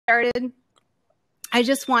started, I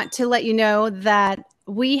just want to let you know that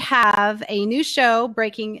we have a new show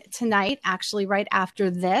breaking tonight, actually right after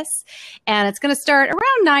this. And it's going to start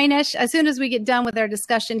around 9-ish as soon as we get done with our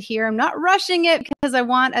discussion here. I'm not rushing it because I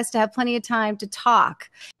want us to have plenty of time to talk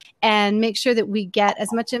and make sure that we get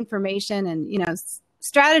as much information and,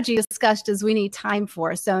 strategy discussed as we need time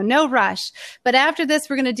for. So no rush. But after this,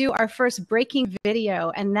 we're going to do our first breaking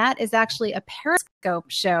video. And that is actually a Periscope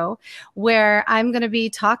show where I'm going to be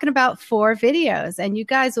talking about 4 videos. And you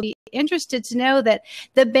guys will be interested to know that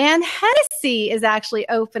the band Hennessy is actually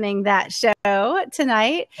opening that show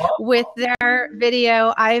tonight with their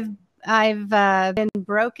video. I've been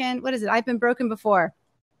broken. What is it? I've been broken before.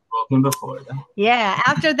 Broken before. Yeah.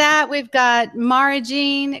 After that, we've got Mara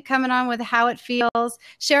Jean coming on with How It Feels,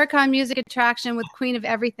 Shericon Music Attraction with Queen of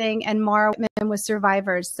Everything, and Mara Whitman with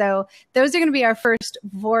Survivors. So those are going to be our first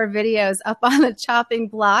 4 videos up on the chopping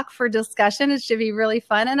block for discussion. It should be really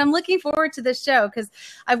fun. And I'm looking forward to this show because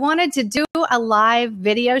I wanted to do a live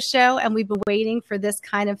video show and we've been waiting for this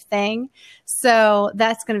kind of thing. So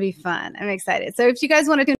that's going to be fun. I'm excited. So if you guys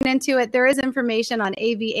want to tune into it, there is information on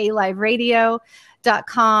AVALiveradio.com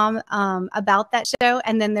about that show.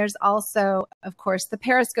 And then there's also, of course, the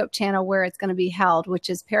Periscope channel where it's going to be held, which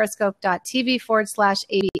is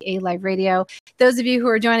periscope.tv/ABA Live Radio. Those of you who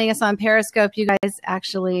are joining us on Periscope, you guys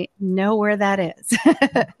actually know where that is.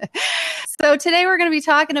 So today we're going to be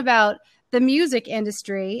talking about the music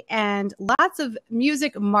industry and lots of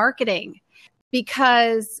music marketing,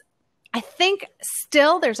 because I think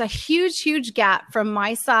still there's a huge, huge gap from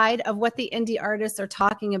my side of what the indie artists are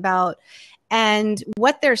talking about. And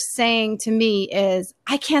what they're saying to me is,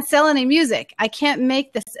 I can't sell any music. I can't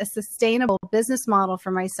make this a sustainable business model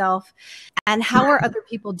for myself. And how are other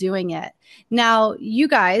people doing it? Now, you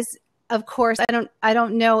guys, of course, I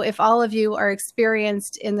don't know if all of you are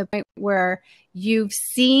experienced in the point where you've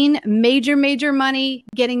seen major money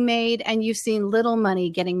getting made and you've seen little money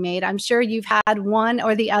getting made. I'm sure you've had one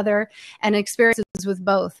or the other and experiences with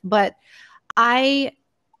both. But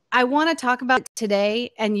I want to talk about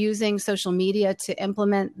today and using social media to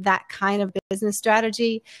implement that kind of business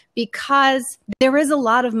strategy, because there is a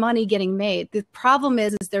lot of money getting made. The problem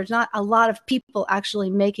is there's not a lot of people actually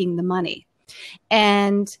making the money.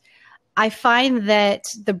 And I find that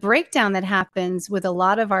the breakdown that happens with a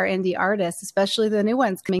lot of our indie artists, especially the new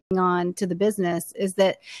ones coming on to the business, is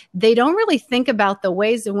that they don't really think about the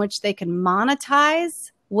ways in which they can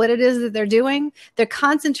monetize what it is that they're doing. They're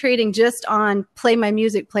concentrating just on play my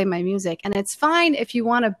music. And it's fine if you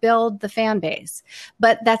want to build the fan base,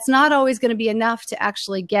 but that's not always going to be enough to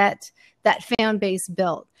actually get that fan base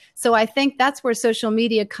built. So I think that's where social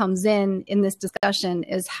media comes in this discussion,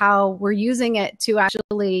 is how we're using it to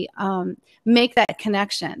actually make that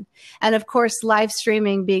connection. And of course, live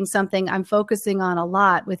streaming being something I'm focusing on a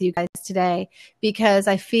lot with you guys today, because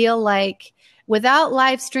I feel like without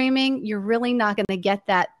live streaming, you're really not going to get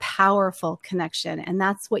that powerful connection. And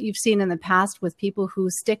that's what you've seen in the past with people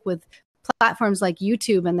who stick with platforms like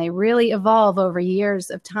YouTube, and they really evolve over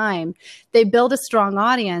years of time. They build a strong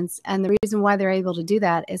audience. And the reason why they're able to do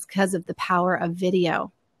that is because of the power of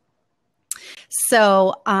video.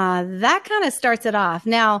 So that kind of starts it off.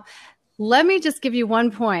 Now, let me just give you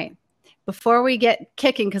one point before we get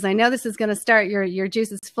kicking, because I know this is going to start your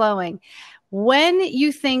juices flowing. When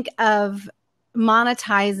you think of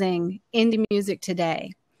monetizing indie music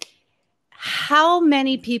today, how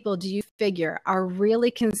many people do you figure are really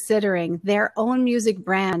considering their own music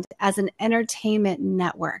brand as an entertainment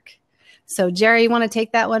network? So, Jerry, you want to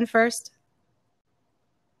take that one first?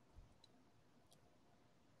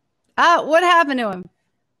 What happened to him?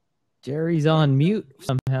 Jerry's on mute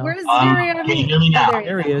somehow. Where's Jerry on mute? Can you hear me now?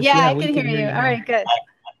 There he is. Yeah, I can hear you. All right, good.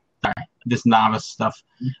 Sorry, this novice stuff.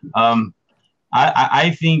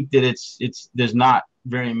 I think that there's not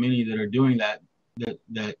very many that are doing that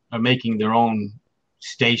are making their own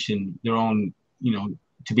station, their own,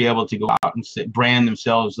 to be able to go out and brand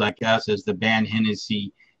themselves like us as the band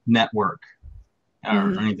Hennessy network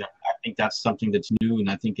or anything. I think that's something that's new, and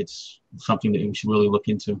I think it's something that we should really look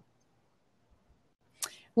into.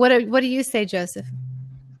 What do you say, Joseph?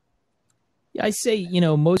 Yeah, I say,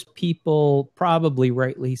 most people, probably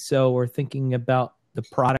rightly so, are thinking about the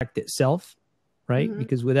product itself, right? Mm-hmm.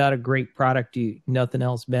 Because without a great product, nothing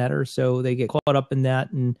else matters. So they get caught up in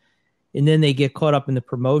that, and then they get caught up in the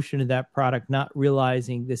promotion of that product, not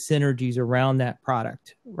realizing the synergies around that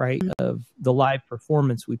product, right? Mm-hmm. Of the live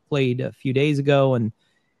performance we played a few days ago, and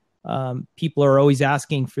people are always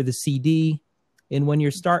asking for the CD. And when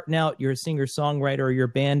you're starting out, you're a singer-songwriter or your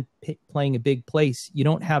band playing a big place, you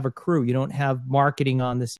don't have a crew. You don't have marketing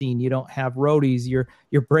on the scene. You don't have roadies.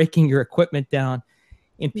 You're breaking your equipment down.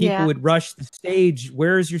 and people would rush the stage.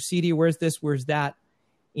 Where's your CD? Where's this? Where's that?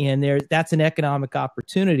 And that's an economic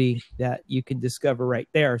opportunity that you can discover right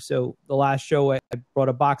there. So the last show, I brought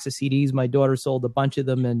a box of CDs. My daughter sold a bunch of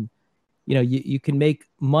them, and you can make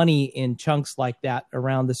money in chunks like that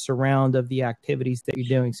around the surround of the activities that you're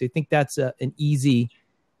doing. So I think that's an easy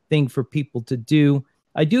thing for people to do.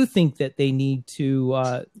 I do think that they need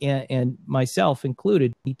to, and myself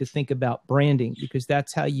included, need to think about branding, because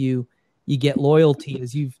that's how you get loyalty.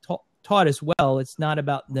 As you've taught as well, it's not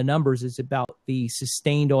about the numbers, it's about the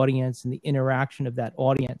sustained audience and the interaction of that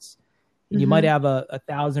audience. And you might have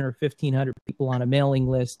 1,000 or 1,500 people on a mailing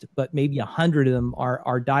list, but maybe 100 of them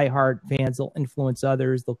are diehard fans. They'll influence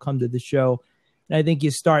others. They'll come to the show. And I think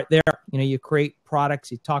you start there. You create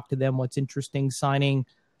products, you talk to them, what's interesting, signing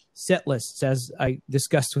set lists, as I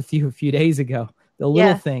discussed with you a few days ago. The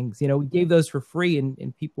little things, we gave those for free,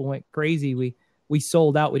 and people went crazy. We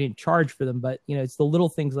sold out. We didn't charge for them, but it's the little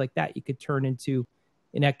things like that you could turn into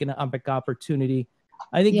an economic opportunity.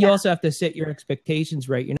 I think you also have to set your expectations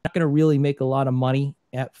right. You're not going to really make a lot of money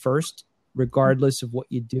at first, regardless of what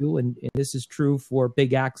you do. And this is true for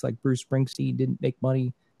big acts like Bruce Springsteen. He didn't make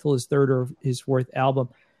money till his third or his fourth album.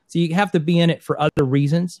 So you have to be in it for other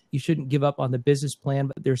reasons. You shouldn't give up on the business plan,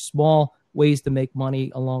 but there's small ways to make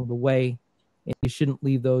money along the way, and you shouldn't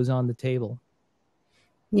leave those on the table.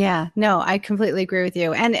 Yeah, no, I completely agree with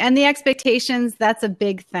you. And the expectations, that's a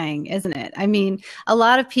big thing, isn't it? I mean, a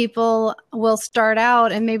lot of people will start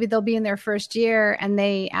out and maybe they'll be in their first year and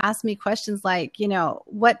they ask me questions like,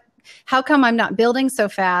 how come I'm not building so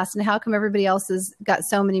fast? And how come everybody else has got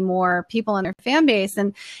so many more people in their fan base?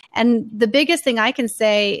 And the biggest thing I can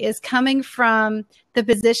say is, coming from the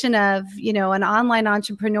position of, an online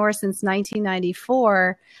entrepreneur since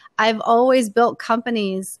 1994, I've always built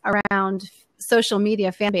companies around social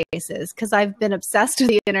media fan bases, because I've been obsessed with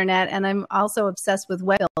the internet, and I'm also obsessed with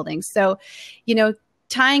web building. So,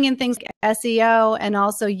 tying in things like SEO and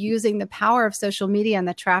also using the power of social media and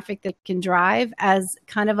the traffic that can drive as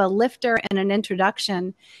kind of a lifter and an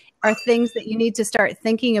introduction are things that you need to start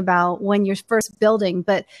thinking about when you're first building.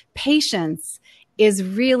 But patience is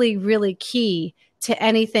really, really key to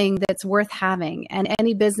anything that's worth having, and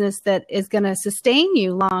any business that is going to sustain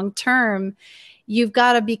you long term. You've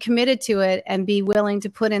got to be committed to it and be willing to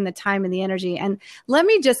put in the time and the energy. And let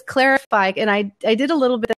me just clarify, and I did a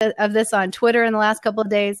little bit of this on Twitter in the last couple of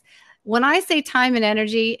days. When I say time and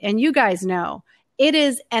energy, and you guys know, it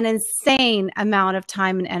is an insane amount of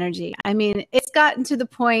time and energy. I mean, it's gotten to the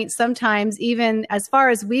point sometimes, even as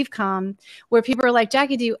far as we've come, where people are like,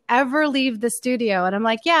 Jackie, do you ever leave the studio? And I'm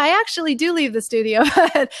like, yeah, I actually do leave the studio.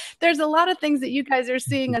 But there's a lot of things that you guys are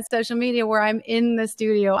seeing on social media where I'm in the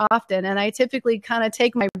studio often. And I typically kind of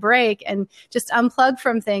take my break and just unplug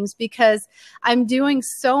from things, because I'm doing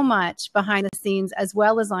so much behind the scenes as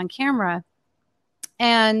well as on camera.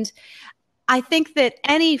 And I think that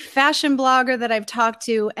any fashion blogger that I've talked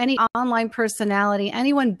to, any online personality,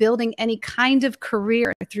 anyone building any kind of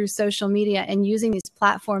career through social media and using these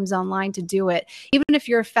platforms online to do it, even if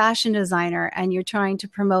you're a fashion designer and you're trying to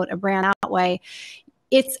promote a brand that way,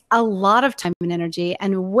 it's a lot of time and energy,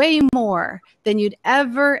 and way more than you'd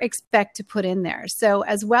ever expect to put in there. So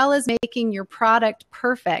as well as making your product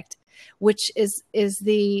perfect, which is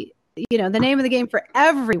the name of the game for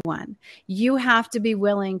everyone, you have to be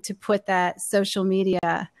willing to put that social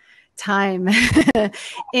media time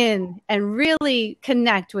in and really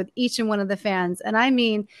connect with each and one of the fans. And I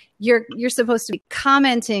mean, you're supposed to be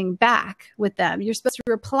commenting back with them. You're supposed to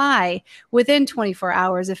reply within 24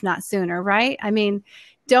 hours, if not sooner, right? I mean,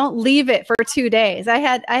 don't leave it for 2 days. I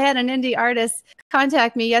had an indie artist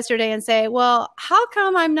contact me yesterday and say, well, how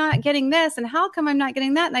come I'm not getting this? And how come I'm not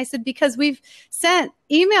getting that? And I said, because we've sent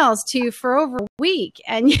emails to you for over a week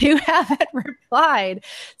and you haven't replied.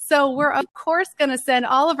 So we're of course going to send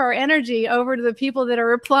all of our energy over to the people that are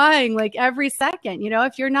replying like every second.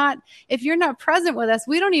 If you're not present with us,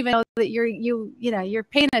 we don't even know that you're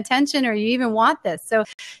paying attention or you even want this. So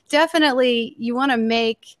definitely you want to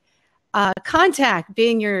make contact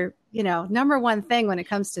being your, number one thing when it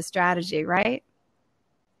comes to strategy, right?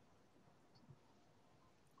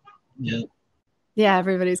 Yeah. Yeah,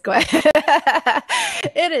 everybody's quiet.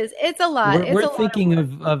 It is. It's a lot. We're thinking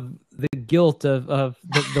of the guilt of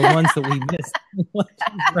the ones that we missed.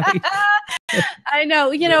 Right? I know.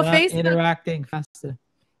 Facebook interacting faster.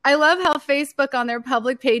 I love how Facebook on their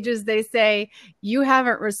public pages, they say, you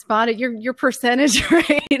haven't responded. Your percentage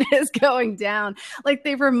rate is going down. Like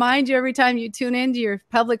they remind you every time you tune into your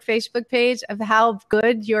public Facebook page of how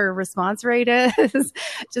good your response rate is,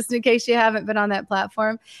 just in case you haven't been on that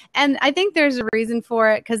platform. And I think there's a reason for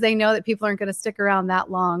it because they know that people aren't going to stick around that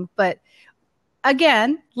long. But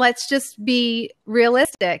again, let's just be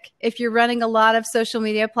realistic. If you're running a lot of social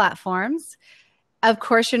media platforms, of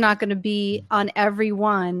course, you're not going to be on every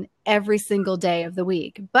one every single day of the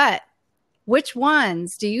week. But which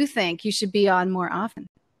ones do you think you should be on more often?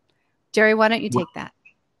 Jerry, why don't you take that?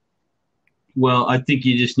 Well, I think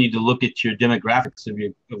you just need to look at your demographics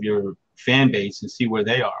of your fan base and see where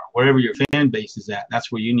they are. Wherever your fan base is at,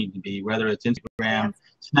 that's where you need to be, whether it's Instagram,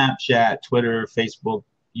 Snapchat, Twitter, Facebook,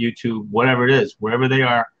 YouTube, whatever it is, wherever they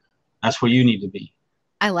are, that's where you need to be.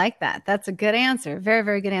 I like that. That's a good answer. Very,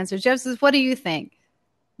 very good answer. Joseph, what do you think?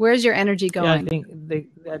 Where's your energy going? Yeah, I think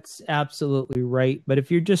that's absolutely right. But if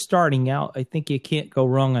you're just starting out, I think you can't go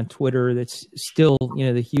wrong on Twitter. That's still,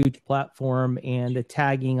 the huge platform, and the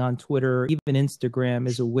tagging on Twitter, even Instagram,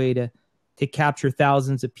 is a way to capture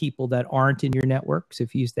thousands of people that aren't in your network. So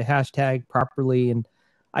if you use the hashtag properly, and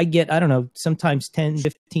I get, I don't know, sometimes 10,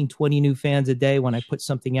 15, 20 new fans a day when I put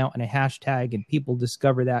something out in a hashtag, and people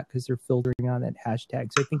discover that because they're filtering on that hashtag.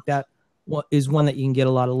 So I think that is one that you can get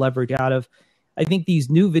a lot of leverage out of. I think these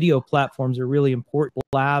new video platforms are really important.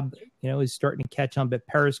 Lab, is starting to catch on, but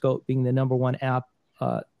Periscope being the #1 app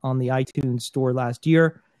on the iTunes store last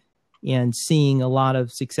year, and seeing a lot of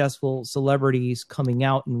successful celebrities coming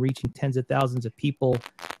out and reaching tens of thousands of people.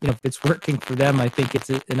 If it's working for them, I think it's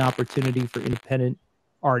an opportunity for independent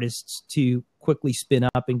artists to quickly spin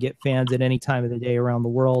up and get fans at any time of the day around the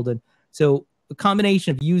world. And so a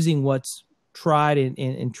combination of using what's tried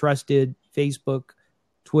and trusted, Facebook,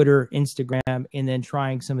 Twitter, Instagram, and then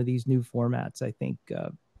trying some of these new formats, I think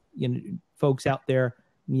folks out there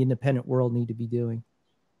in the independent world need to be doing.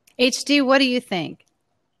 HD, what do you think?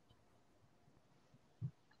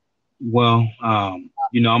 Well, I'm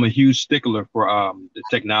a huge stickler for the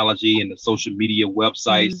technology and the social media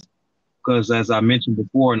websites, because as I mentioned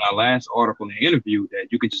before in our last article and interview, that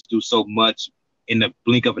you can just do so much in the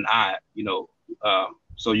blink of an eye,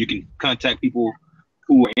 so you can contact people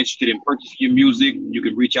who are interested in purchasing your music. You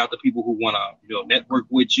can reach out to people who want to, network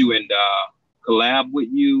with you and collab with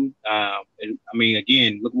you. And I mean,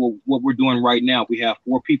 again, look what we're doing right now. We have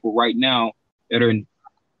 4 people right now that are in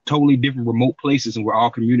totally different remote places, and we're all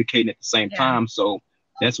communicating at the same time. So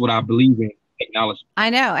that's what I believe in, technology. I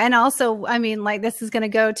know. And also, I mean, like, this is going to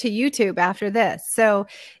go to YouTube after this. So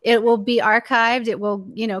it will be archived. It will,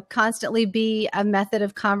 constantly be a method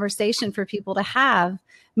of conversation for people to have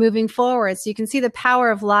moving forward. So you can see the power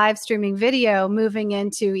of live streaming video moving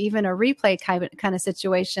into even a replay kind of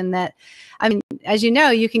situation that, I mean, as you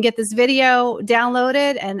know, you can get this video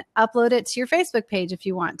downloaded and upload it to your Facebook page if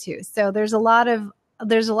you want to. So there's a lot of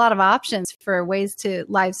options for ways to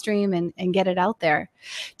live stream and get it out there.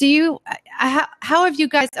 How have you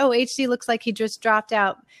guys, HD looks like he just dropped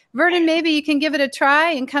out. Vernon, maybe you can give it a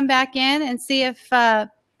try and come back in and see if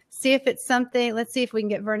it's something. Let's see if we can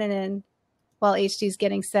get Vernon in while HD's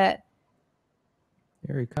getting set.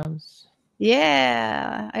 Here he comes.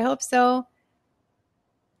 Yeah, I hope so.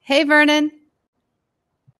 Hey, Vernon.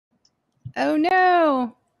 Oh,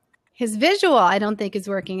 no. His visual, I don't think, is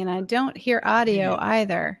working, and I don't hear audio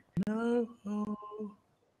either. No.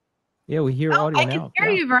 Yeah, we hear audio now. I can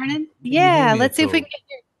hear you, Vernon. Yeah, let's see if we can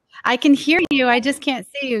hear you. I can hear you. I just can't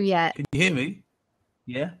see you yet. Can you hear me?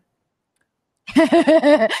 Yeah.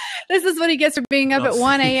 This is what he gets for being up at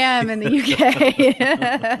 1 a.m. in the UK.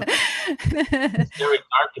 It's very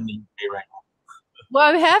dark in the UK right now. Well,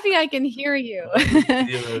 I'm happy I can hear you.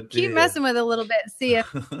 Dear. Keep messing with it a little bit. See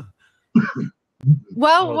if.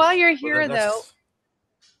 While you're here,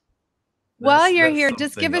 while you're here,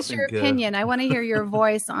 just give us your opinion. I want to hear your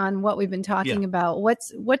voice on what we've been talking about.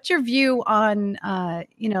 What's your view on,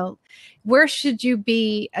 where should you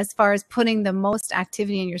be as far as putting the most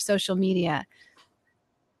activity in your social media?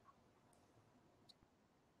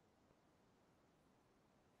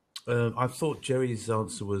 I thought Jerry's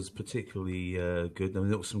answer was particularly good. I mean,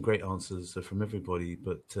 there were some great answers from everybody,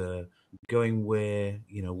 but going where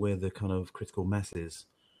the kind of critical mass is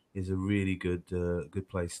a really good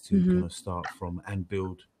place to kind of start from and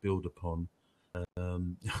build upon.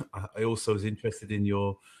 I also was interested in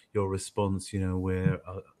your response, where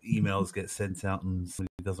emails get sent out and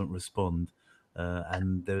somebody doesn't respond,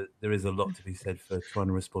 and there is a lot to be said for trying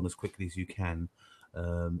to respond as quickly as you can.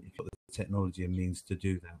 If you've got the technology and means to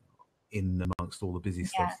do that in amongst all the busy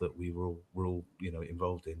stuff that we're all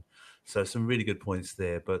involved in. So some really good points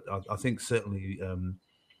there, but I think certainly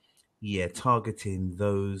targeting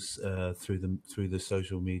those through the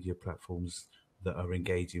social media platforms that are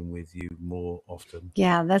engaging with you more often.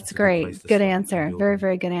 Yeah, that's great. Good answer. Very, building.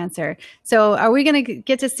 very good answer. So are we going to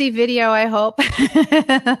get to see video, I hope?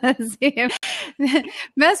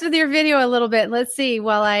 Mess with your video a little bit. Let's see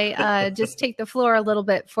while I just take the floor a little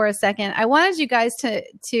bit for a second. I wanted you guys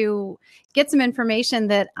to get some information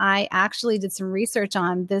that I actually did some research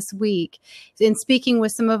on this week in speaking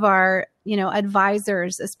with some of our,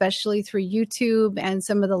 advisors, especially through YouTube and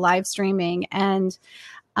some of the live streaming. And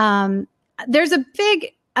there's a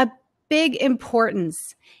big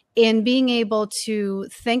importance in being able to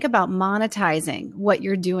think about monetizing what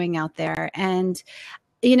you're doing out there. And,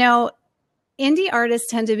 indie artists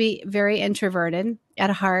tend to be very introverted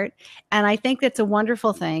at heart. And I think that's a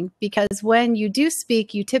wonderful thing, because when you do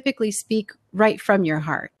speak, you typically speak right from your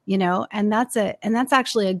heart, and that's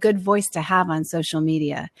actually a good voice to have on social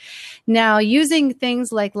media. Now, using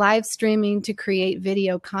things like live streaming to create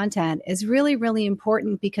video content is really, really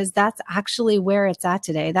important, because that's actually where it's at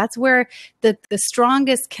today. That's where the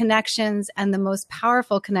strongest connections and the most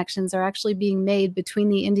powerful connections are actually being made between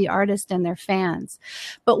the indie artist and their fans.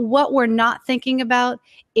 But what we're not thinking about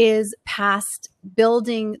is past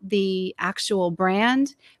building the actual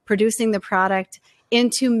brand, producing the product,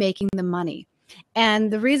 into making the money.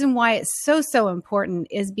 And the reason why it's so important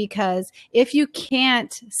is because if you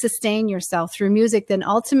can't sustain yourself through music, then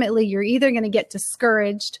ultimately you're either going to get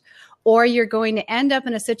discouraged, or you're going to end up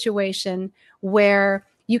in a situation where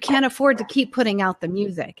you can't afford to keep putting out the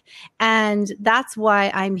music. And that's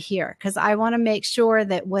why I'm here, because I want to make sure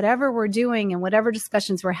that whatever we're doing and whatever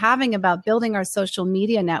discussions we're having about building our social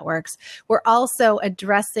media networks, we're also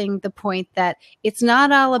addressing the point that it's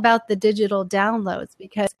not all about the digital downloads.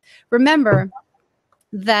 Because remember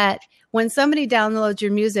that when somebody downloads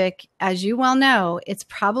your music, as you well know, it's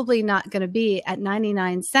probably not going to be at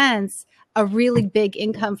 99 cents a really big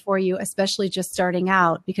income for you, especially just starting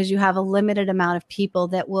out, because you have a limited amount of people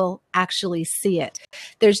that will actually see it.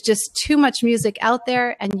 There's just too much music out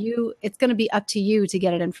there, and it's going to be up to you to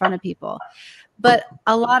get it in front of people. But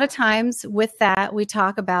a lot of times with that, we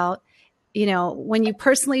talk about, when you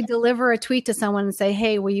personally deliver a tweet to someone and say,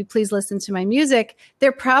 hey, will you please listen to my music?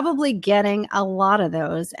 They're probably getting a lot of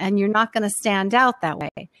those, and you're not going to stand out that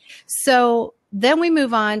way. So then we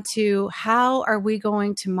move on to, how are we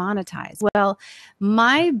going to monetize? Well,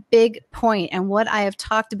 my big point, and what I have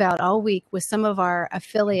talked about all week with some of our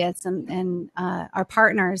affiliates and our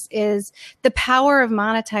partners, is the power of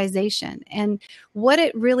monetization. And what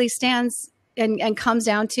it really stands and comes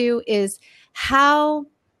down to is, how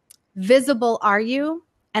visible are you,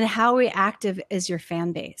 and how reactive is your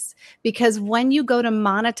fan base? Because when you go to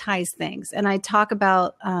monetize things, and I'm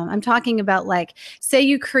talking about, like, say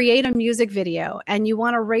you create a music video and you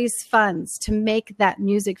want to raise funds to make that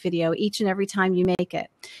music video each and every time you make it.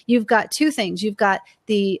 You've got two things. You've got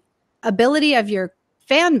the ability of your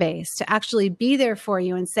fan base to actually be there for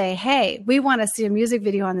you and say, hey, we want to see a music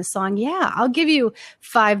video on this song. Yeah, I'll give you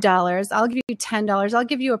 $5. I'll give you $10. I'll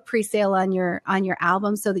give you a pre-sale on your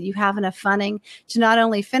album, so that you have enough funding to not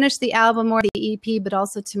only finish the album or the EP, but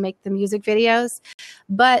also to make the music videos.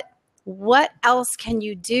 But what else can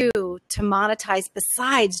you do to monetize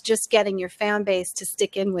besides just getting your fan base to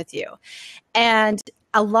stick in with you? And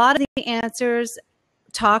a lot of the answers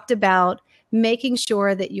talked about making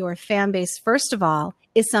sure that your fan base, first of all,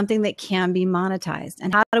 is something that can be monetized.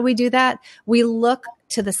 And how do we do that? We look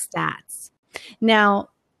to the stats. Now,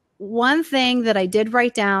 one thing that I did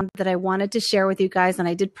write down that I wanted to share with you guys, and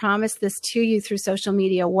I did promise this to you through social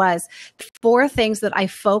media, was 4 things that I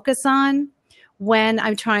focus on when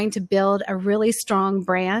I'm trying to build a really strong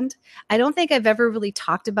brand. I don't think I've ever really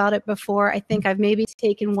talked about it before. I think I've maybe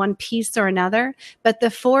taken one piece or another, but the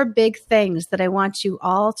 4 big things that I want you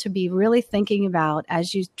all to be really thinking about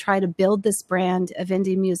as you try to build this brand of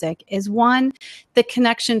indie music is, 1, the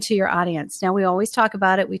connection to your audience. Now, we always talk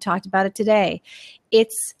about it. We talked about it today.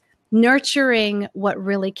 It's nurturing what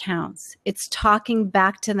really counts. It's talking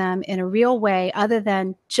back to them in a real way, other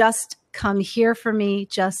than just come here for me,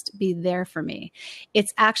 just be there for me.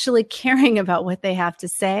 It's actually caring about what they have to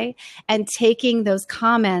say and taking those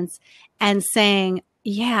comments and saying,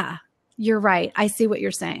 yeah, you're right. I see what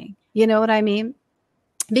you're saying. You know what I mean?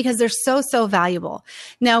 Because they're so valuable.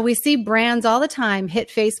 Now, we see brands all the time hit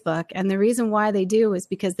Facebook, and the reason why they do is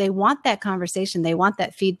because they want that conversation. They want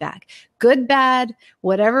that feedback. Good, bad,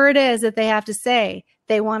 whatever it is that they have to say,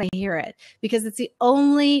 they want to hear it, because it's the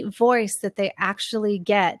only voice that they actually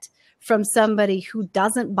get from somebody who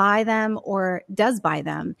doesn't buy them or does buy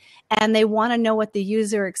them, and they want to know what the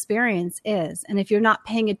user experience is. And if you're not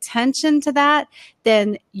paying attention to that,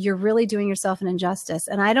 then you're really doing yourself an injustice.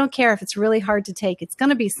 And I don't care if it's really hard to take. It's going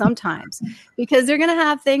to be sometimes, because they're going to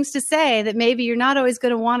have things to say that maybe you're not always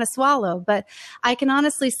going to want to swallow. But I can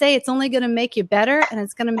honestly say it's only going to make you better, and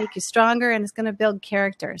it's going to make you stronger, and it's going to build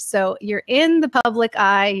character. So you're in the public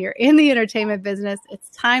eye, you're in the entertainment business. It's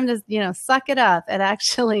time to, suck it up and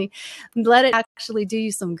actually let it actually do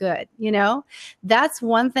you some good. That's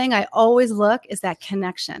one thing I always look, is that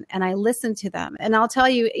connection, and I listen to them. And I'll tell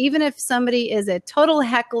you, even if somebody is a total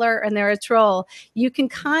heckler and they're a troll, you can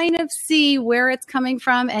kind of see where it's coming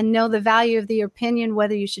from and know the value of the opinion,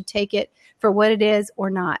 whether you should take it for what it is or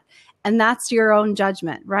not. And that's your own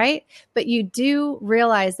judgment, right? But you do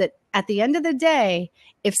realize that at the end of the day,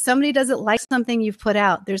 if somebody doesn't like something you've put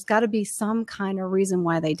out, there's got to be some kind of reason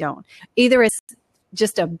why they don't. Either it's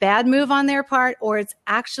just a bad move on their part, or it's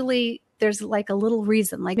actually, there's like a little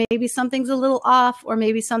reason, like maybe something's a little off, or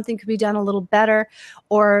maybe something could be done a little better,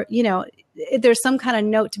 or, there's some kind of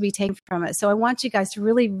note to be taken from it. So I want you guys to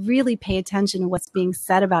really, really pay attention to what's being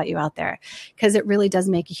said about you out there, because it really does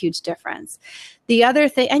make a huge difference. The other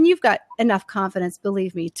thing, and you've got enough confidence,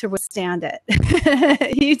 believe me, to withstand it.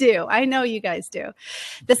 You do. I know you guys do.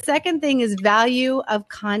 The second thing is value of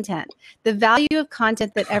content. The value of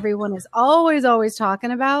content that everyone is always, always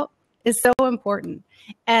talking about is so important.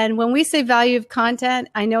 And when we say value of content,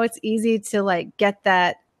 I know it's easy to get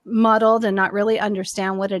that muddled and not really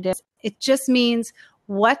understand what it is. It just means,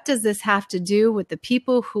 what does this have to do with the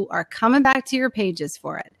people who are coming back to your pages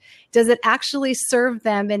for it? Does it actually serve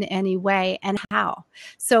them in any way, and how?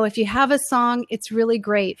 So if you have a song, it's really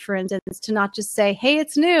great, for instance, to not just say, hey,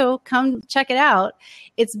 it's new, come check it out.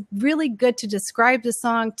 It's really good to describe the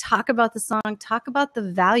song, talk about the song, talk about the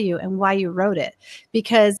value and why you wrote it.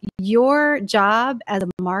 Because your job as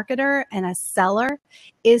a marketer and a seller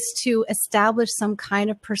is to establish some kind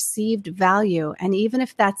of perceived value. And even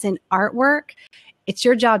if that's in artwork, it's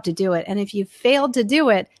your job to do it. And if you failed to do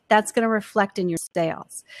it, that's going to reflect in your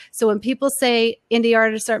sales. So when people say indie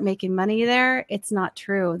artists aren't making money there, it's not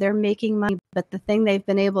true. They're making money, but the thing they've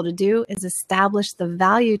been able to do is establish the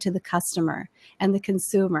value to the customer and the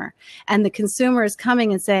consumer. And the consumer is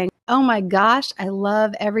coming and saying, oh my gosh, I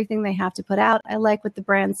love everything they have to put out. I like what the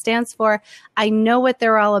brand stands for. I know what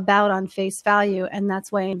they're all about on face value, and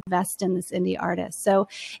that's why I invest in this indie artist. So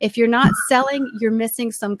if you're not selling, you're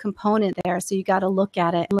missing some component there. So you got to look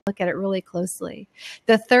at it and look at it really closely.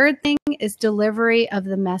 The third thing is delivery of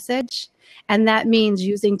the message. And that means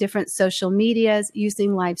using different social medias,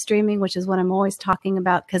 using live streaming, which is what I'm always talking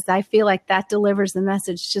about, because I feel like that delivers the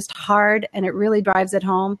message just hard, and it really drives it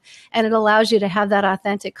home. And it allows you to have that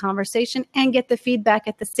authentic conversation and get the feedback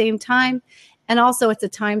at the same time. And also it's a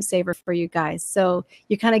time saver for you guys. So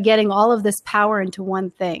you're kind of getting all of this power into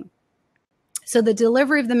one thing. So the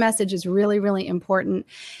delivery of the message is really, really important.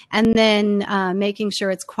 And then making sure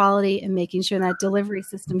it's quality and making sure that delivery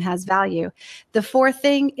system has value. The fourth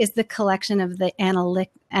thing is the collection of the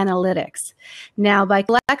analytics. Now, by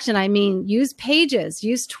collection, I mean use pages,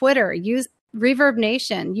 use Twitter, use Reverb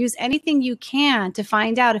Nation, use anything you can to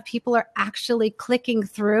find out if people are actually clicking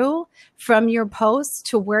through from your posts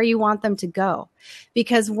to where you want them to go.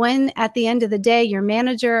 Because when at the end of the day, your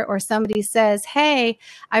manager or somebody says, hey,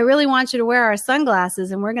 I really want you to wear our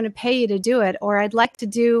sunglasses and we're going to pay you to do it, or I'd like to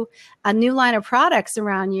do a new line of products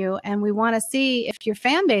around you, and we want to see if your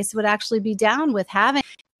fan base would actually be down with having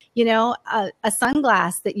a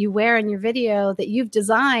sunglass that you wear in your video that you've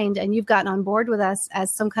designed and you've gotten on board with us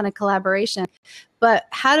as some kind of collaboration. But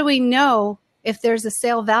how do we know if there's a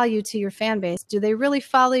sale value to your fan base? Do they really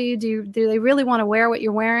follow you? Do they really want to wear what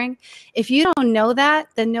you're wearing? If you don't know that,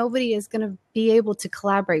 then nobody is going to be able to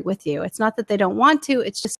collaborate with you. It's not that they don't want to,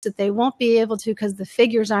 it's just that they won't be able to because the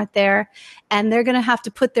figures aren't there, and they're going to have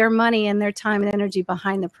to put their money and their time and energy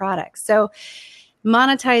behind the product. So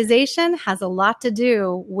monetization has a lot to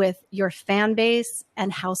do with your fan base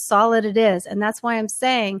and how solid it is. And that's why I'm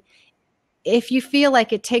saying, if you feel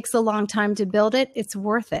like it takes a long time to build it, it's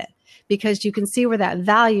worth it, because you can see where that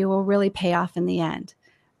value will really pay off in the end.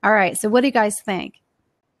 All right. So what do you guys think?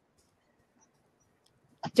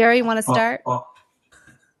 Jerry, you want to start?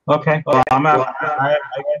 Okay. I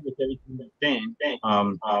agree with everything you're saying.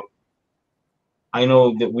 I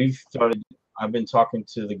know that I've been talking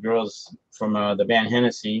to the girls from the band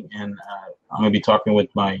Hennessy, and I'm going to be talking with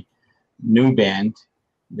my new band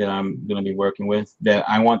that I'm going to be working with, that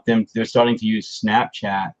I want them, they're starting to use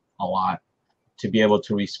Snapchat a lot to be able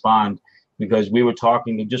to respond, because we were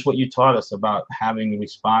talking just what you taught us about having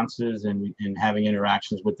responses and having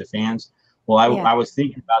interactions with the fans. Well, Yeah. I was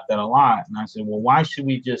thinking about that a lot, and I said, well, why should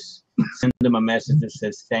we just send them a message that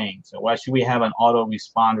says thanks? Or why should we have an auto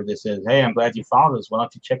responder that says, hey, I'm glad you followed us. Why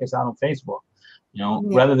don't you check us out on Facebook? You know,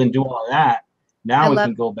 Yeah. rather than do all of that, now I we love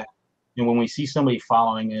can go back. And when we see somebody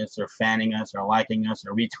following us or fanning us or liking us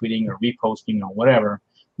or retweeting or reposting or whatever,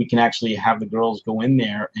 we can actually have the girls go in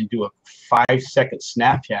there and do a 5-second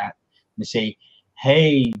Snapchat and say,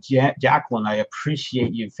 hey, Jacqueline, I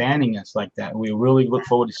appreciate you fanning us like that. We really look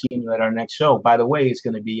forward to seeing you at our next show. By the way, it's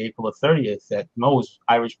going to be April the 30th at Moe's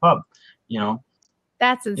Irish Pub, you know.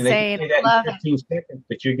 That's And they insane. can say that Love in 15 seconds,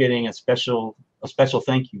 but you're getting a special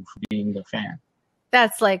thank you for being the fan.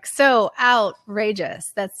 That's like so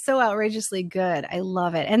outrageous. That's so outrageously good. I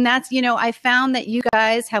love it. And that's, you know, I found that you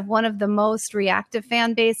guys have one of the most reactive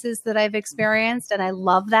fan bases that I've experienced. And I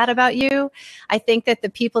love that about you. I think that the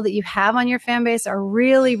people that you have on your fan base are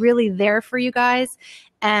really, really there for you guys.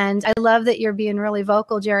 And I love that you're being really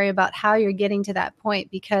vocal, Jerry, about how you're getting to that point,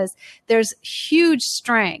 because there's huge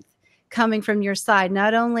strength coming from your side,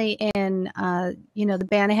 not only in, you know, the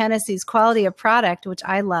Band of Hennessy's quality of product, which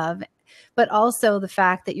I love, but also the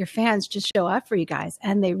fact that your fans just show up for you guys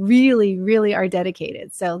and they really, really are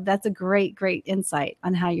dedicated. So that's a great, great insight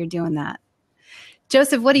on how you're doing that.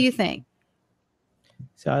 Joseph, what do you think?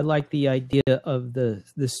 So I like the idea of the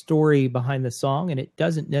story behind the song, and it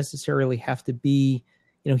doesn't necessarily have to be,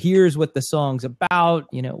 you know, here's what the song's about.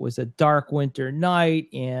 You know, it was a dark winter night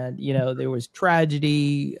and, you know, there was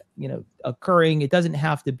tragedy, you know, occurring. It doesn't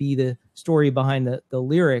have to be the story behind the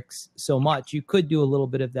lyrics so much. You could do a little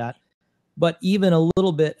bit of that, but even a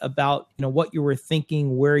little bit about, you know, what you were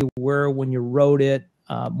thinking, where you were when you wrote it,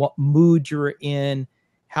 what mood you were in,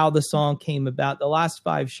 how the song came about. The last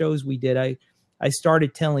 5 shows we did, I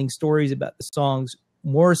started telling stories about the songs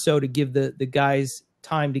more so to give the guys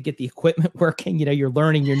time to get the equipment working. You know, you're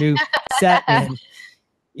learning your new set and,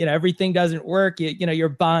 you know, everything doesn't work. You know, you're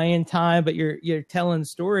buying time, but you're telling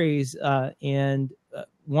stories. And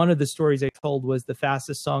one of the stories I told was the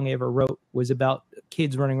fastest song I ever wrote was about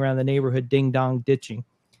kids running around the neighborhood, ding dong ditching.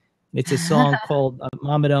 It's a song called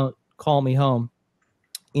Mama Don't Call Me Home.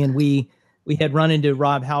 And we had run into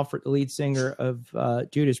Rob Halford, the lead singer of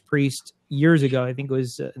Judas Priest, years ago. I think it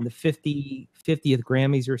was in the 50th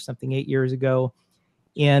Grammys or something 8 years ago.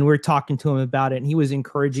 And we were talking to him about it, and he was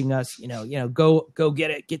encouraging us, you know, go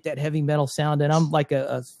get that heavy metal sound. And I'm like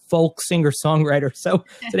a folk singer songwriter, so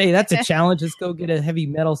today that's a challenge. Let's go get a heavy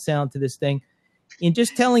metal sound to this thing. And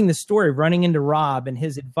just telling the story of running into Rob and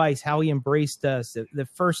his advice, how he embraced us, the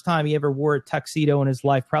first time he ever wore a tuxedo in his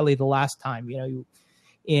life, probably the last time, you know,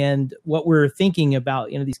 and what we're thinking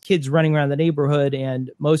about, you know, these kids running around the neighborhood,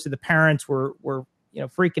 and most of the parents were, you know,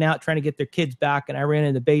 freaking out trying to get their kids back. And I ran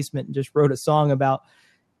in the basement and just wrote a song about,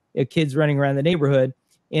 you know, kids running around the neighborhood.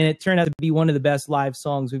 And it turned out to be one of the best live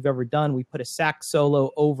songs we've ever done. We put a sax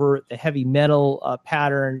solo over the heavy metal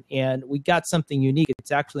pattern, and we got something unique.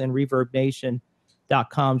 It's actually on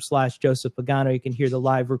reverbnation.com/Joseph Pagano. You can hear the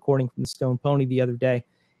live recording from the Stone Pony the other day.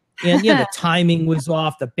 And, yeah, the timing was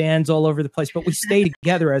off. The band's all over the place. But we stayed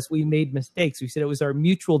together as we made mistakes. We said it was our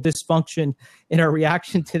mutual dysfunction in our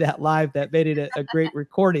reaction to that live that made it a great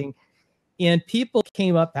recording. And people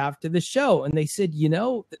came up after the show and they said, you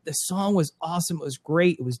know, the song was awesome. It was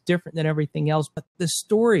great. It was different than everything else. But the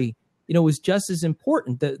story, you know, was just as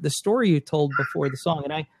important. The story you told before the song.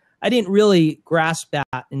 And I didn't really grasp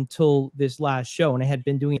that until this last show. And I had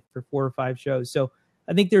been doing it for 4 or 5 shows. So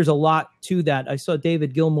I think there's a lot to that. I saw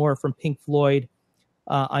David Gilmour from Pink Floyd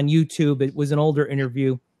on YouTube. It was an older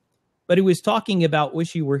interview, but he was talking about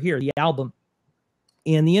Wish You Were Here, the album.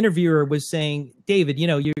 And the interviewer was saying, David, you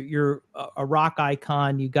know, you're a rock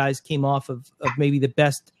icon. You guys came off of maybe the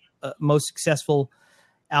best, most successful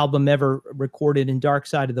album ever recorded in Dark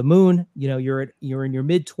Side of the Moon. You know, you're in your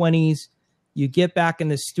mid-20s. You get back in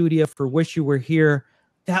the studio for Wish You Were Here.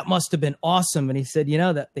 That must have been awesome. And he said, you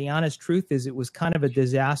know, that the honest truth is it was kind of a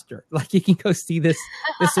disaster. Like, you can go see this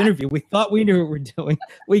interview. We thought we knew what we're doing.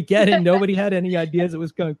 We get in. Nobody had any ideas. It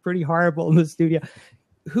was going pretty horrible in the studio.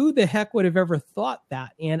 Who the heck would have ever thought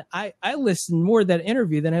that? And I listened more to that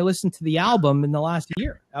interview than I listened to the album in the last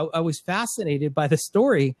year. I was fascinated by the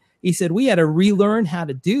story. He said, we had to relearn how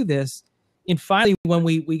to do this. And finally, when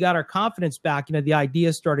we got our confidence back, you know, the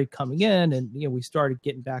ideas started coming in and, you know, we started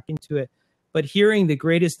getting back into it. But hearing the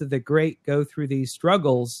greatest of the great go through these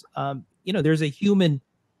struggles, you know, there's a human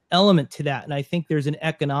element to that. And I think there's an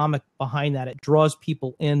economic behind that. It draws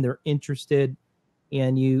people in, they're interested,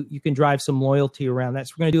 and you can drive some loyalty around that.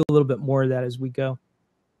 So we're going to do a little bit more of that as we go.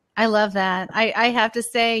 I love that. I have to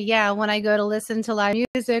say, yeah, when I go to listen to live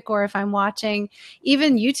music or if I'm watching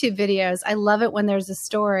even YouTube videos, I love it when there's a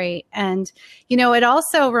story. And, you know, it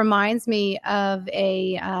also reminds me of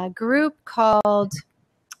a group called,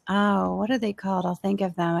 oh, what are they called? I'll think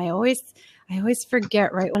of them. I always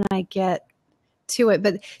forget right when I get to it,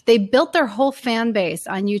 but they built their whole fan base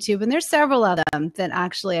on YouTube. And there's several of them that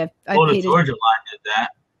actually I've Florida paid. Georgia Line did that.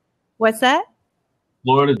 What's that?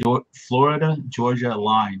 Florida Georgia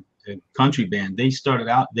Line, the country band. They started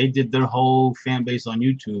out. They did their whole fan base on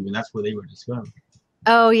YouTube, and that's where they were discovered.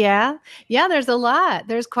 Oh, yeah. Yeah, there's a lot.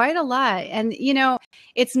 There's quite a lot. And, you know,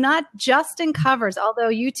 it's not just in covers, although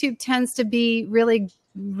YouTube tends to be really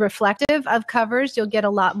reflective of covers. You'll get a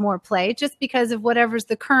lot more play just because of whatever's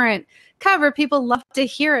the current cover. People love to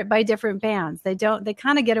hear it by different bands. They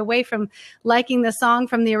kind of get away from liking the song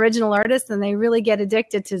from the original artist, and they really get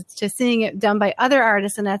addicted to seeing it done by other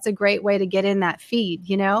artists. And that's a great way to get in that feed,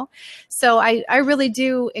 you know? So I really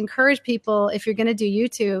do encourage people, if you're going to do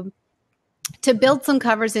YouTube, to build some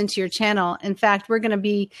covers into your channel. In fact, we're going to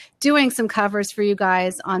be doing some covers for you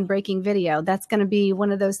guys on Breaking Video. That's going to be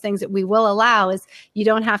one of those things that we will allow. Is you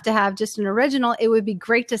don't have to have just an original. It would be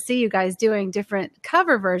great to see you guys doing different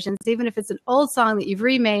cover versions, even if it's an old song that you've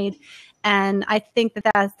remade. And I think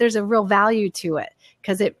that there's a real value to it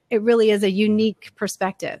because it really is a unique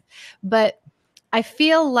perspective. But I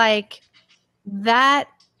feel like that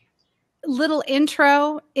little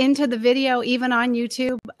intro into the video, even on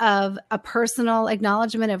YouTube, of a personal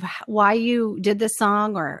acknowledgement of why you did this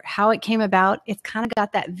song or how it came about, it's kind of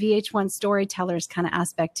got that VH1 storytellers kind of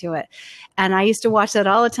aspect to it. And I used to watch that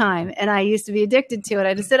all the time, and I used to be addicted to it.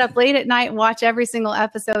 I just sit up late at night and watch every single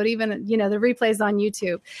episode, even, you know, the replays on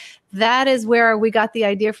YouTube. That is where we got the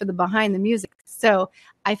idea for the behind the music. So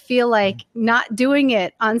I feel like not doing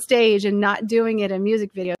it on stage and not doing it in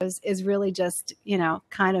music videos is really just, you know,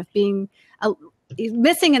 kind of being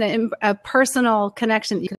missing a personal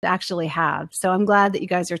connection that you could actually have. So I'm glad that you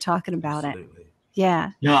guys are talking about Absolutely. it.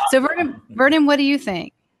 Yeah. Yeah. So Vernon, what do you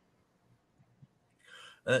think?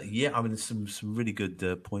 Yeah, I mean, some really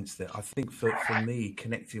good points there. I think for me,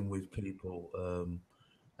 connecting with people,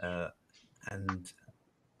 and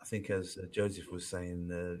I think as Joseph was saying,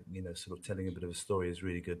 you know, sort of telling a bit of a story is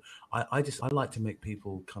really good. I like to make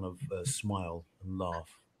people kind of smile and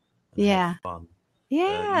laugh and have fun.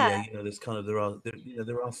 Yeah. You know, there's kind of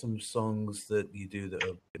there are some songs that you do that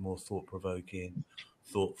are a bit more thought provoking,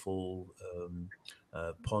 thoughtful,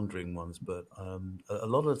 pondering ones. But a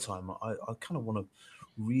lot of the time, I kind of want to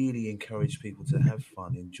really encourage people to have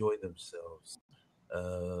fun, enjoy themselves,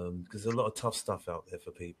 because there's a lot of tough stuff out there for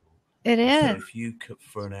people. It is. So if you could,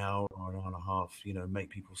 for an hour or an hour and a half, you know, make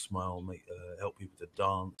people smile, help people to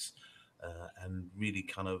dance, and really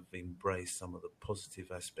kind of embrace some of the positive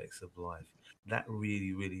aspects of life, that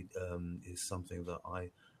really is something that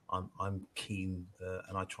I'm keen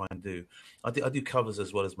and I try and do. I do covers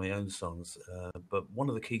as well as my own songs, but one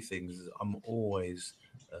of the key things is I'm always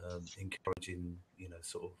encouraging, you know,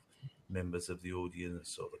 sort of members of the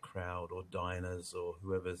audience or the crowd or diners or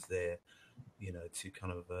whoever's there, you know, to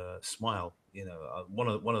kind of smile. You know, one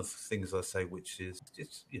of the things I say, which is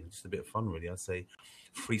just, you know, just a bit of fun, really. I say,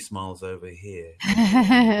 "Free smiles over here." You know,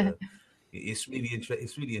 and, it's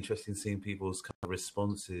really interesting seeing people's kind of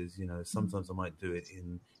responses. You know, sometimes I might do it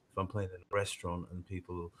if I'm playing in a restaurant and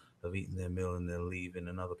people have eaten their meal and they're leaving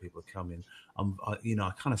and other people are coming. You know,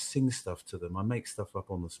 I kind of sing stuff to them. I make stuff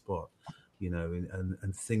up on the spot, you know,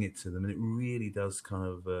 and sing it to them, and it really does kind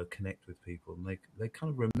of connect with people, and they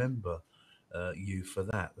kind of remember you for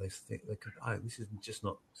that. They think this is just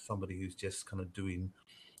not somebody who's just kind of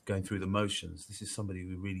going through the motions. This is somebody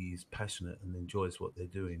who really is passionate and enjoys what they're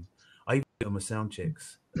doing. I even do my sound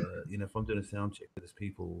checks. You know, if I'm doing a sound check, there's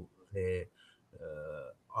people there.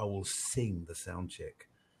 I will sing the sound check.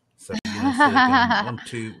 So, you know, instead of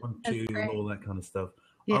going 1 2 and all that kind of stuff,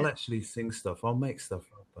 yeah. I'll actually sing stuff. I'll make stuff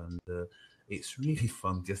up, and it's really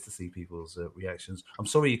fun just to see people's reactions. I'm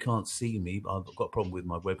sorry you can't see me, but I've got a problem with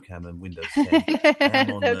my webcam and Windows 10. I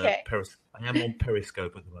am on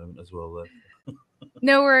Periscope at the moment as well.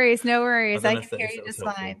 No worries. I can hear you just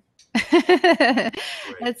fine.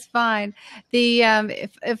 That's fine. The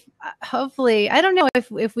if hopefully, I don't know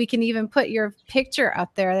if we can even put your picture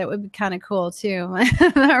up there. That would be kind of cool too.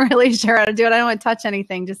 I'm not really sure how to do it. I don't want to touch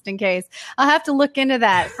anything just in case. I'll have to look into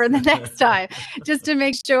that for the next time just to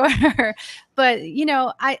make sure. But you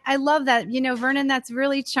know, I love that. You know, Vernon, that's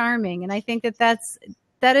really charming, and I think that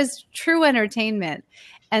is true entertainment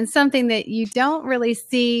and something that you don't really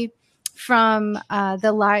see from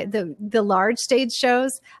the large stage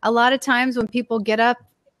shows. A lot of times when people get up,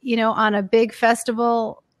 you know, on a big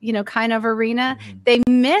festival kind of arena, they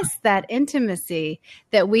miss that intimacy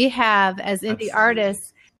that we have as indie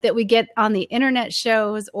artists that we get on the internet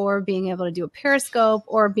shows, or being able to do a Periscope,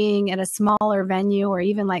 or being at a smaller venue, or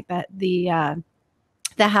even like the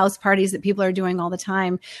house parties that people are doing all the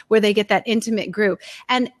time, where they get that intimate group.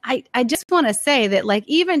 And I just want to say that, like,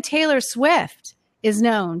 even Taylor Swift is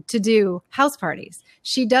known to do house parties.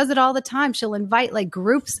 She does it all the time. She'll invite like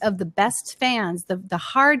groups of the best fans, the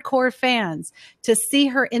hardcore fans, to see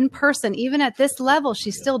her in person. Even at this level,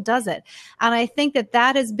 she still does it. And I think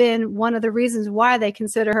that has been one of the reasons why they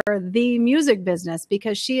consider her the music business,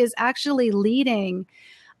 because she is actually leading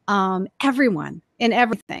everyone in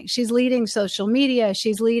everything. She's leading social media.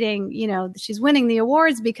 She's leading, she's winning the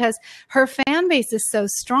awards because her fan base is so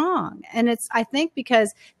strong. And I think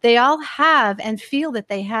because they all have and feel that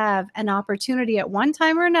they have an opportunity at one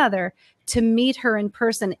time or another to meet her in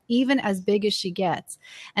person, even as big as she gets.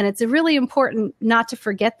 And it's really important not to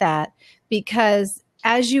forget that, because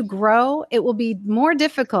as you grow, it will be more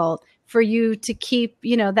difficult for you to keep,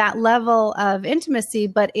 that level of intimacy,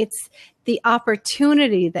 but it's the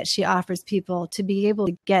opportunity that she offers people to be able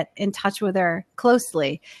to get in touch with her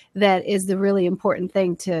closely that is the really important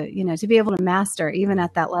thing to be able to master even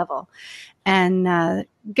at that level. And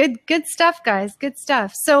good stuff, guys. Good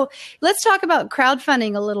stuff. So let's talk about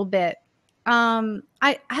crowdfunding a little bit.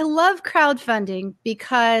 I love crowdfunding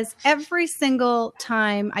because every single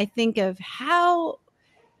time I think of how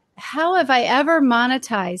have I ever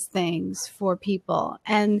monetized things for people?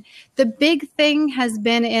 And the big thing has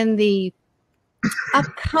been in the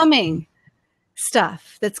upcoming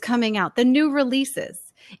stuff that's coming out, the new releases.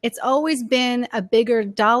 It's always been a bigger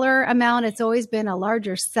dollar amount. It's always been a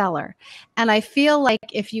larger seller. And I feel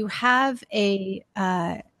like if you have a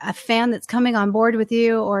fan that's coming on board with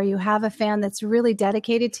you, or you have a fan that's really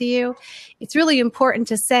dedicated to you, it's really important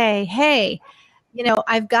to say, hey,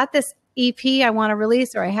 I've got this EP I want to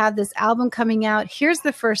release, or I have this album coming out. Here's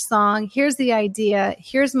the first song. Here's the idea.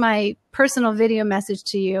 Here's my personal video message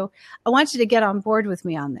to you. I want you to get on board with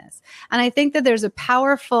me on this. And I think that there's a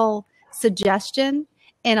powerful suggestion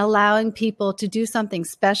in allowing people to do something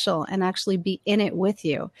special and actually be in it with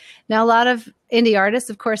you. Now, a lot of indie artists,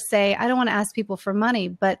 of course, say, I don't want to ask people for money,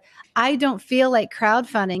 but I don't feel like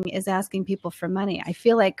crowdfunding is asking people for money. I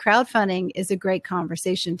feel like crowdfunding is a great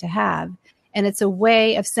conversation to have. And it's a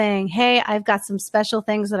way of saying, hey, I've got some special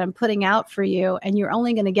things that I'm putting out for you, and you're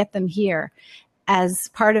only going to get them here as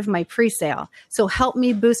part of my pre-sale. So help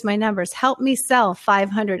me boost my numbers. Help me sell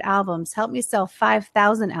 500 albums. Help me sell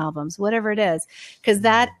 5,000 albums, whatever it is. Because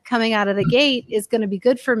that coming out of the gate is going to be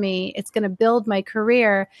good for me. It's going to build my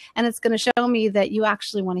career, and it's going to show me that you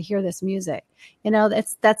actually want to hear this music.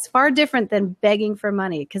 That's far different than begging for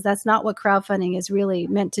money, because that's not what crowdfunding is really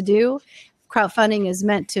meant to do. Crowdfunding is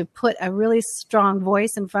meant to put a really strong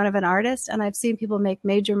voice in front of an artist. And I've seen people make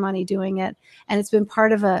major money doing it. And it's been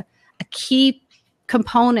part of a key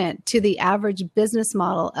component to the average business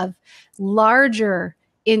model of larger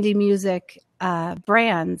indie music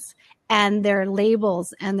brands and their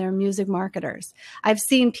labels and their music marketers. I've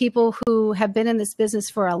seen people who have been in this business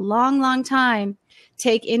for a long, long time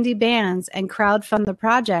take indie bands and crowdfund the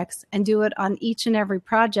projects and do it on each and every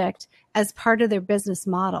project as part of their business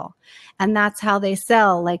model. And that's how they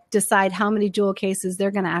sell, like decide how many jewel cases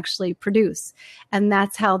they're going to actually produce. And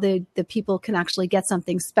that's how the people can actually get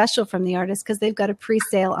something special from the artist, because they've got a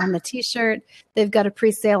pre-sale on the t-shirt, they've got a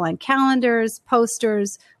pre-sale on calendars,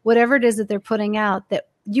 posters, whatever it is that they're putting out that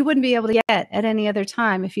you wouldn't be able to get at any other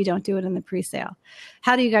time if you don't do it in the pre-sale.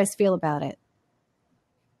 How do you guys feel about it?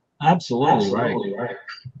 Absolutely right.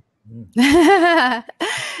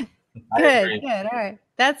 Good. All right.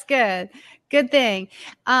 That's good. Good thing.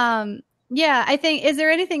 Yeah, I think, is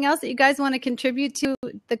there anything else that you guys want to contribute to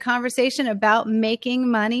the conversation about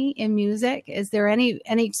making money in music? Is there any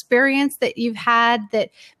experience that you've had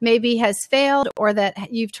that maybe has failed, or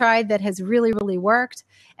that you've tried that has really, really worked?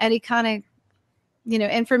 Any kind of,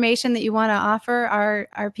 information that you want to offer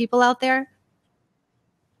our people out there?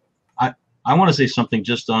 I want to say something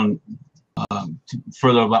just on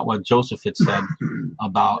further about what Joseph had said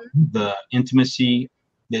about the intimacy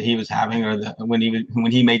that he was having, or when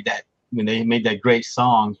they made that great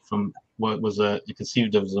song from what was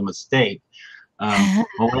conceived as a mistake, or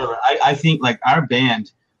whatever. I think, like, our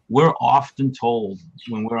band, we're often told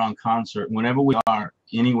when we're on concert, whenever we are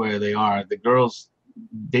anywhere they are, the girls,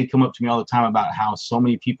 they come up to me all the time about how so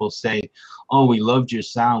many people say, oh, we loved your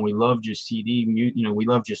sound, we loved your CD, we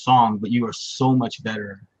loved your song, but you are so much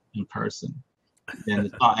better in person than the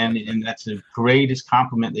song. And that's the greatest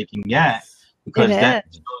compliment they can get, because that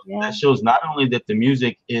shows not only that the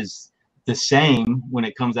music is the same when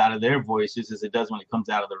it comes out of their voices as it does when it comes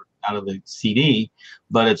out of the CD,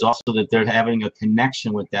 but it's also that they're having a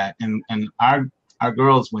connection with that. And our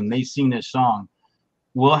girls, when they sing this song,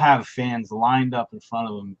 we'll have fans lined up in front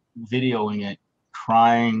of them videoing it,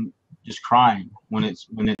 crying, just crying when it's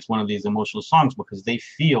one of these emotional songs, because they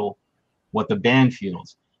feel what the band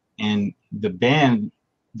feels. And the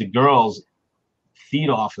girls feed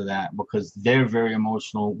off of that because they're very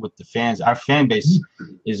emotional with the fans. Our fan base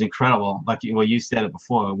is incredible. Like you said it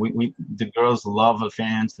before, the girls love the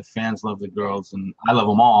fans love the girls, and I love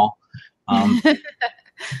them all.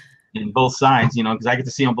 In both sides, because I get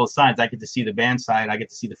to see on both sides. I get to see the band side, I get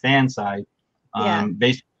to see the fan side.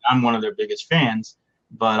 Basically, I'm one of their biggest fans,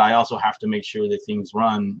 but I also have to make sure that things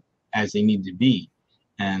run as they need to be.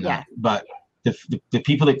 And but the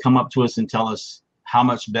people that come up to us and tell us how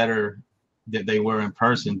much better that they were in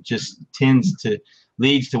person just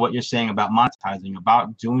leads to what you're saying about monetizing,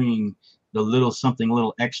 about doing the something a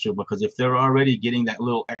little extra, because if they're already getting that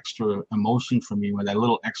little extra emotion from you or that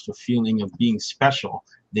little extra feeling of being special,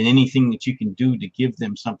 then anything that you can do to give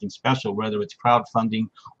them something special, whether it's crowdfunding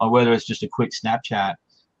or whether it's just a quick Snapchat,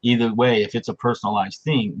 either way, if it's a personalized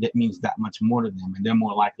thing, that means that much more to them, and they're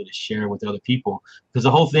more likely to share with other people. Because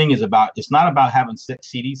the whole thing is it's not about having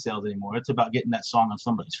CD sales anymore. It's about getting that song on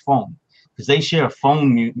somebody's phone, because they share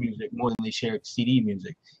phone music more than they share CD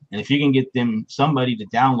music. And if you can get somebody to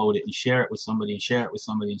download it and share it with somebody and share it with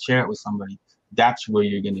somebody and share it with somebody, that's where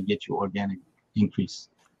you're going to get your organic increase.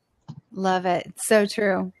 Love it. So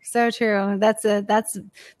true. So true. That's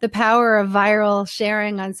the power of viral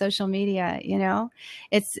sharing on social media.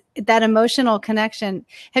 It's that emotional connection.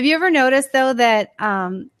 Have you ever noticed though that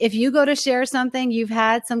if you go to share something, you've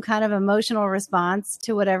had some kind of emotional response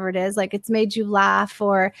to whatever it is, like it's made you laugh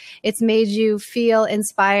or it's made you feel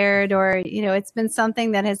inspired, or, it's been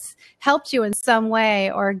something that has helped you in some way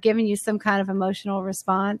or given you some kind of emotional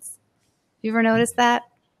response. You ever noticed that?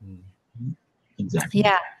 Exactly.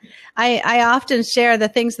 Yeah. I often share the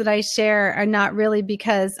things that I share are not really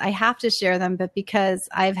because I have to share them, but because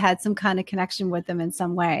I've had some kind of connection with them in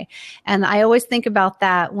some way. And I always think about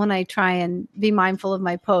that when I try and be mindful of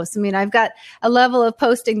my posts. I mean, I've got a level of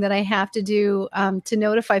posting that I have to do to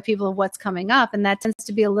notify people of what's coming up. And that tends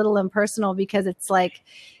to be a little impersonal because it's like,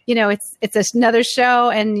 it's another show,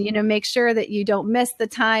 and, make sure that you don't miss the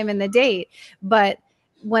time and the date. But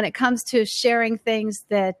when it comes to sharing things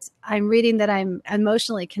that I'm reading that I'm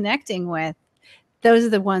emotionally connecting with, those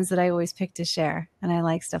are the ones that I always pick to share. And I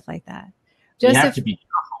like stuff like that. You have to be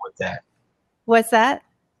careful with that. What's that?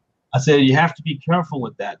 I said you have to be careful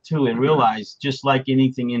with that too, and realize, just like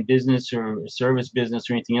anything in business or service business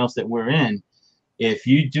or anything else that we're in, if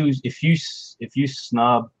you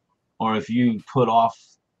snub or if you put off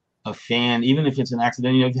a fan, even if it's an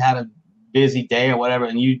accident, if you had a busy day or whatever,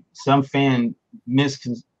 and some fan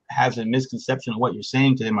has a misconception of what you're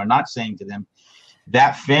saying to them or not saying to them,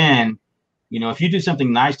 that fan, if you do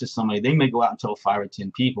something nice to somebody, they may go out and tell 5 or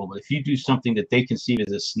 10 people, but if you do something that they conceive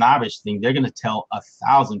as a snobbish thing, they're going to tell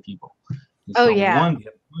 1,000 people. One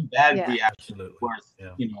bad reaction is worth,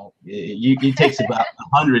 it takes about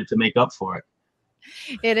 100 to make up for it.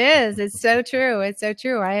 It is. It's so true. It's so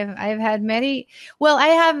true. I've had many. Well,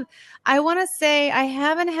 I want to say I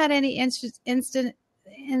haven't had any instant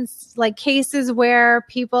like cases where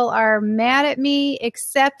people are mad at me,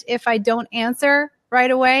 except if I don't answer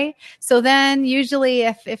right away. So then usually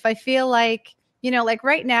if I feel like, like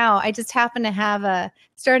right now, I just happen to have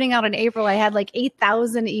starting out in April, I had like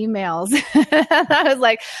 8,000 emails. I was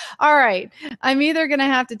like, all right, I'm either going to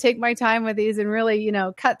have to take my time with these and really,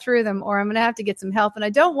 cut through them, or I'm going to have to get some help. And I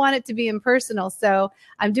don't want it to be impersonal. So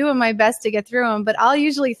I'm doing my best to get through them, but I'll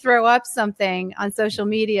usually throw up something on social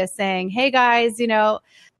media saying, hey guys,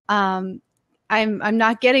 I'm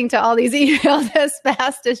not getting to all these emails as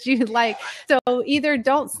fast as you'd like. So either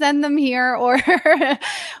don't send them here or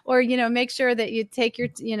make sure that you take your,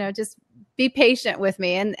 just be patient with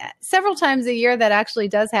me. And several times a year that actually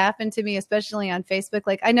does happen to me, especially on Facebook.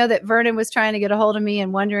 Like I know that Vernon was trying to get a hold of me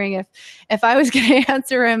and wondering if I was going to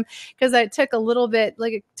answer him, because it took a little bit,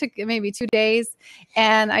 like it took maybe 2 days.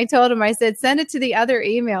 And I told him, I said, send it to the other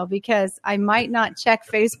email because I might not check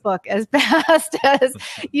Facebook as fast as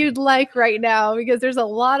you'd like right now, because there's a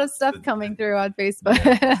lot of stuff coming through on Facebook.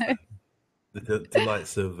 Yeah. The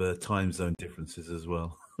delights of time zone differences as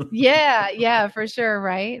well. Yeah, for sure,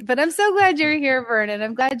 right? But I'm so glad you're here, Vernon.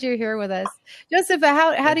 I'm glad you're here with us. Joseph,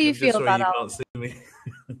 how do you feel about all this? Me.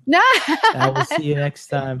 No. I will see you next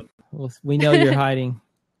time. We know you're hiding.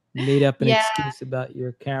 Made up an excuse about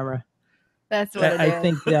your camera. That's what it is. I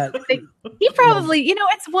think that he probably,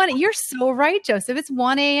 it's one. You're so right, Joseph. It's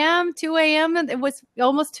 1 a.m., 2 a.m., and it was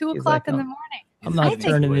almost 2 o'clock in the morning. I'm not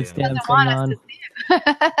turning this damn thing on.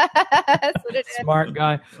 That's what it is. Smart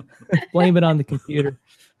guy. Blame it on the computer.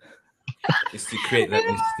 It's to create that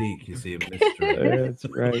mystique, you see, a mystery. That's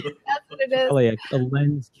right. That's what it is. Probably a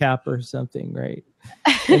lens cap or something, right?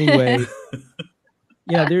 Anyway,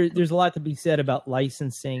 there's a lot to be said about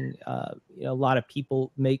licensing. A lot of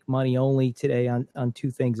people make money only today on two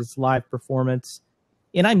things. It's live performance.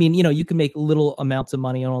 And I mean, you can make little amounts of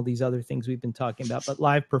money on all these other things we've been talking about, but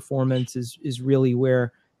live performance is really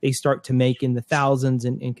where they start to make in the thousands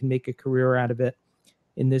and can make a career out of it.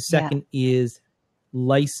 And the second is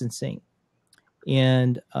licensing.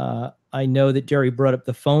 And I know that Jerry brought up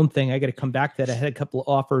the phone thing. I got to come back to that. I had a couple of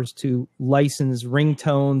offers to license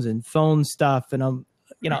ringtones and phone stuff. And I'm,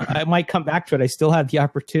 I might come back to it. I still have the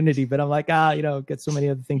opportunity, but I'm like, got so many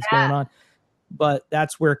other things going on. But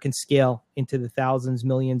that's where it can scale into the thousands,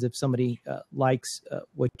 millions if somebody likes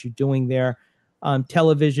what you're doing there.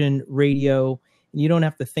 Television, radio, and you don't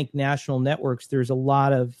have to think national networks. There's a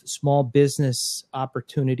lot of small business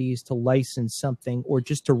opportunities to license something or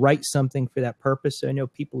just to write something for that purpose. So I know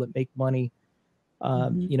people that make money,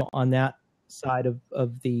 on that side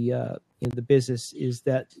of the the business is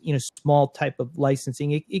that, small type of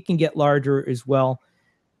licensing. It can get larger as well.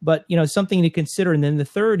 But, something to consider. And then the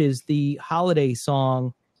third is the holiday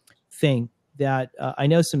song thing that I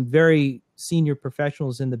know some very senior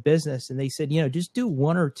professionals in the business. And they said, just do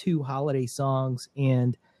one or two holiday songs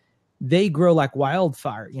and they grow like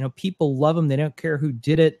wildfire. People love them. They don't care who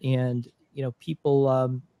did it. And,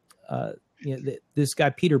 people, this guy,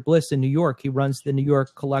 Peter Bliss in New York, he runs the New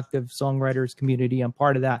York Collective Songwriters Community. I'm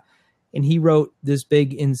part of that. And he wrote this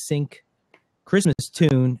big In Sync Christmas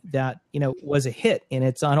tune that, was a hit, and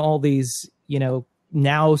it's on all these, now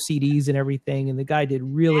CDs and everything. And the guy did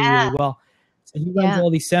really, really well. So he runs all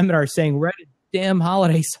these seminars saying, write a damn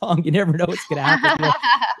holiday song. You never know what's going to happen.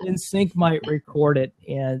 In Sync might record it.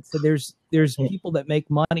 And so there's people that make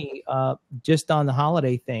money just on the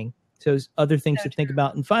holiday thing. So there's other things to think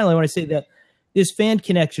about. And finally, I want to say that this fan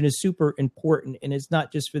connection is super important, and it's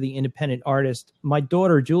not just for the independent artist. My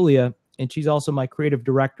daughter, Julia, and she's also my creative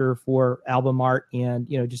director for album art and,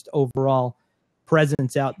 just overall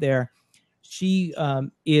presence out there. She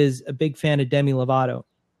is a big fan of Demi Lovato.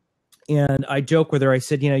 And I joke with her. I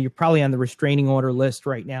said, you're probably on the restraining order list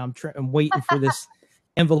right now. I'm waiting for this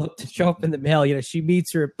envelope to show up in the mail. She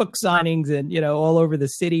meets her at book signings and, all over the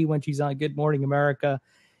city when she's on Good Morning America.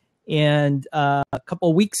 And a couple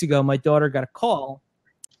of weeks ago, my daughter got a call.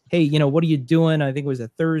 Hey, what are you doing? I think it was a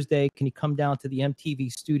Thursday. Can you come down to the MTV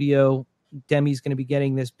studio? Demi's going to be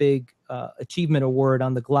getting this big achievement award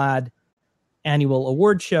on the GLAAD annual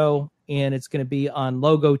award show. And it's going to be on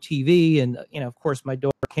Logo TV. And, of course, my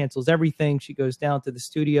daughter cancels everything. She goes down to the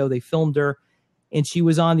studio. They filmed her. And she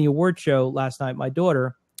was on the award show last night, my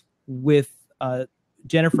daughter, with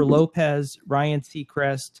Jennifer Lopez, Ryan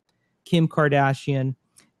Seacrest, Kim Kardashian.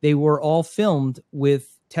 They were all filmed with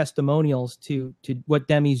testimonials to what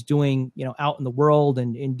Demi's doing, out in the world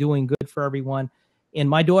and doing good for everyone. And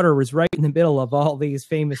my daughter was right in the middle of all these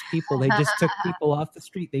famous people. They just took people off the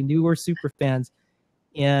street. They knew we're super fans.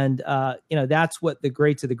 And, that's what the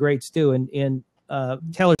greats of the greats do. And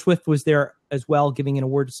Taylor Swift was there as well, giving an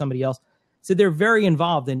award to somebody else. So they're very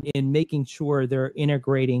involved in making sure they're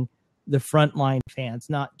integrating the frontline fans,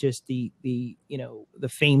 not just the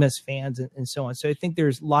famous fans and so on. So I think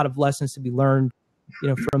there's a lot of lessons to be learned,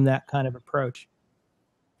 from that kind of approach.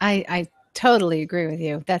 I totally agree with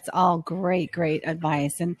you. That's all great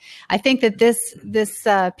advice. And I think that this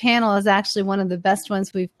panel is actually one of the best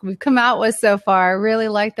ones we've come out with so far. I really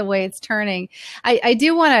like the way it's turning. I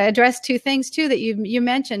do want to address two things too that you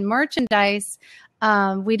mentioned. Merchandise,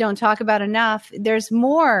 we don't talk about enough. There's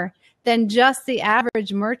more than just the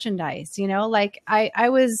average merchandise. Like I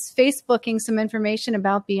was Facebooking some information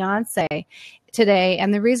about Beyonce today.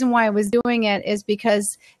 And the reason why I was doing it is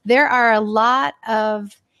because there are a lot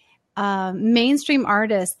of mainstream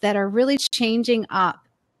artists that are really changing up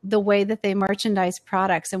the way that they merchandise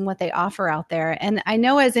products and what they offer out there. And I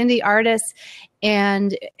know as indie artists,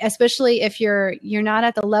 and especially if you're not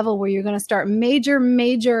at the level where you're going to start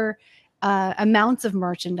major amounts of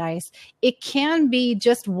merchandise, it can be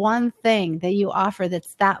just one thing that you offer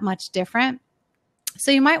that's that much different. So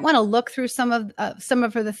you might want to look through some of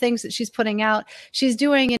the things that she's putting out. She's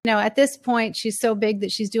doing, at this point, she's so big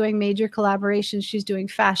that she's doing major collaborations. She's doing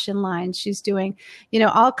fashion lines. She's doing,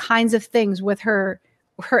 all kinds of things with her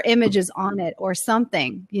her image is on it or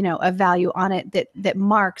something, you know, of value on it that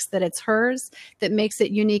marks that it's hers, that makes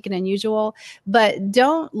it unique and unusual. But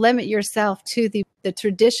don't limit yourself to the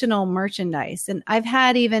traditional merchandise. And I've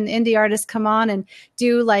had even indie artists come on and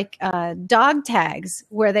do like dog tags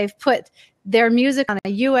where they've put their music on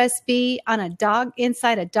a USB on a dog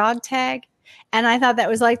inside a dog tag. And I thought that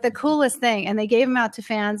was like the coolest thing. And they gave them out to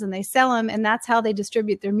fans and they sell them. And that's how they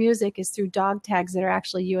distribute their music, is through dog tags that are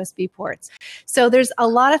actually USB ports. So there's a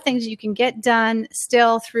lot of things you can get done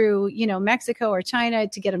still through, you know, Mexico or China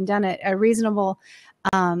to get them done at a reasonable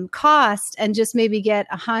cost, and just maybe get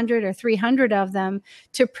 100 or 300 of them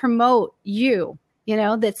to promote you, you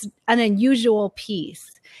know, that's an unusual piece.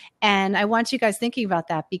 And I want you guys thinking about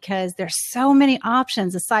that, because there's so many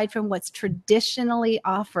options aside from what's traditionally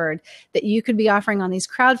offered that you could be offering on these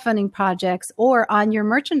crowdfunding projects or on your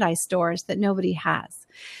merchandise stores that nobody has.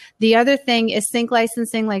 The other thing is sync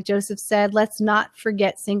licensing. Like Joseph said, let's not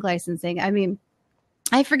forget sync licensing. I mean,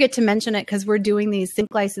 I forget to mention it because we're doing these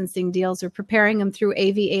sync licensing deals. We're preparing them through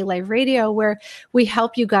AVA Live Radio, where we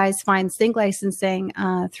help you guys find sync licensing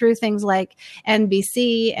through things like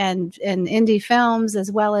NBC and indie films,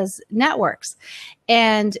 as well as networks.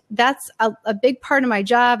 And that's a big part of my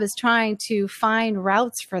job, is trying to find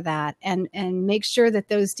routes for that and make sure that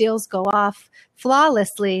those deals go off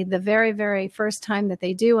flawlessly the very, very first time that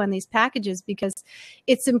they do on these packages, because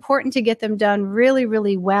it's important to get them done really,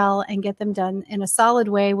 really well and get them done in a solid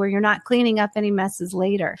way where you're not cleaning up any messes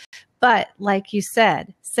later. But like you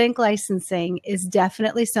said, sync licensing is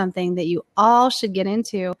definitely something that you all should get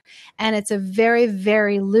into. And it's a very,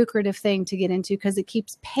 very lucrative thing to get into, because it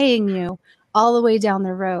keeps paying you all the way down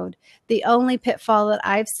the road. The only pitfall that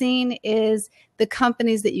I've seen is the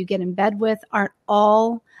companies that you get in bed with aren't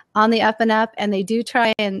all on the up and up, and they do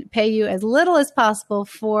try and pay you as little as possible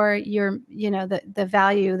for your, you know, the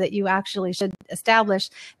value that you actually should establish.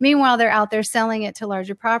 Meanwhile, they're out there selling it to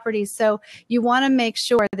larger properties. So you want to make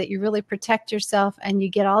sure that you really protect yourself and you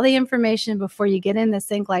get all the information before you get in the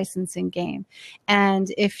sync licensing game.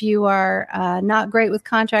 And if you are not great with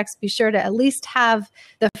contracts, be sure to at least have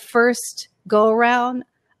the first go around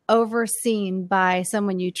overseen by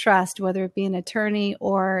someone you trust, whether it be an attorney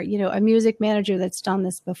or, you know, a music manager that's done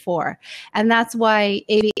this before. And that's why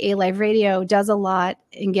AVA Live Radio does a lot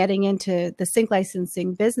in getting into the sync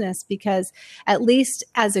licensing business, because at least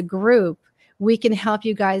as a group, we can help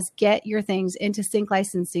you guys get your things into sync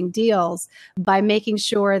licensing deals by making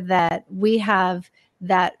sure that we have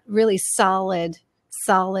that really solid,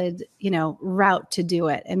 you know, route to do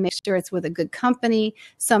it, and make sure it's with a good company,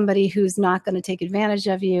 somebody who's not going to take advantage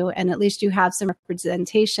of you, and at least you have some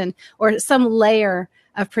representation or some layer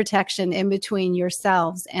of protection in between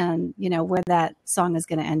yourselves and, you know, where that song is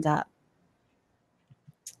going to end up.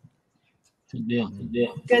 Good deal.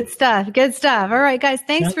 Good stuff. Good stuff. All right, guys,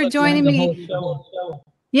 thanks for joining me.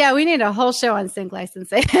 Yeah, we need a whole show on sync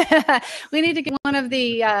licensing. We need to get one of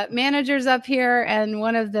the managers up here and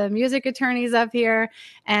one of the music attorneys up here,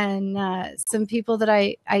 and some people that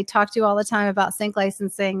I talk to all the time about sync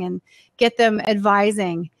licensing, and get them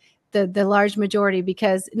advising the large majority,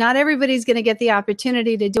 because not everybody's going to get the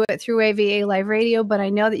opportunity to do it through AVA Live Radio. But I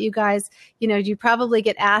know that you guys, you know, you probably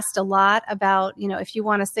get asked a lot about, you know, if you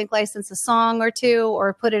want to sync license a song or two,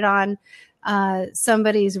 or put it on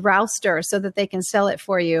somebody's roster so that they can sell it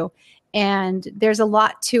for you. And there's a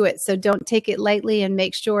lot to it. So don't take it lightly, and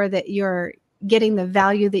make sure that you're getting the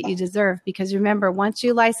value that you deserve. Because remember, once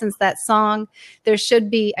you license that song, there should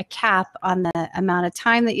be a cap on the amount of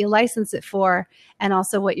time that you license it for, and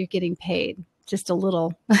also what you're getting paid. Just a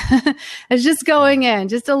little, it's just going in,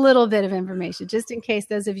 just a little bit of information, just in case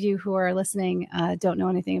those of you who are listening don't know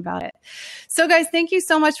anything about it. So guys, thank you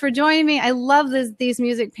so much for joining me. I love these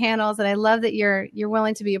music panels, and I love that you're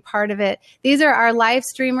willing to be a part of it. These are our live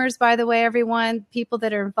streamers, by the way, everyone, people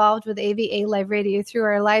that are involved with AVA Live Radio through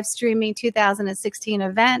our live streaming 2016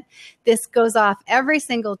 event. This goes off every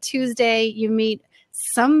single Tuesday. You meet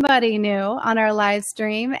somebody new on our live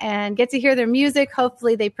stream and get to hear their music.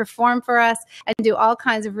 Hopefully they perform for us and do all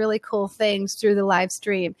kinds of really cool things through the live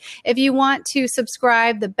stream. If you want to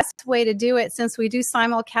subscribe, the best way to do it, since we do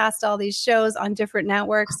simulcast all these shows on different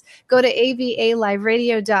networks, go to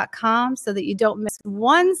avaliveradio.com so that you don't miss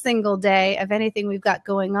one single day of anything we've got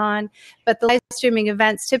going on. But the live streaming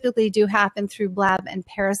events typically do happen through Blab and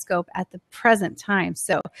Periscope at the present time.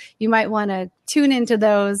 So you might want to tune into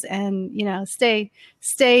those and, you know, stay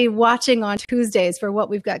watching on Tuesdays for what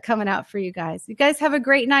we've got coming out for you guys. You guys have a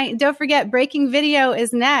great night. And don't forget, Breaking Video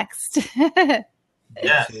is next.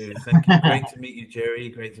 Yeah. Thank you. Great to meet you, Jerry.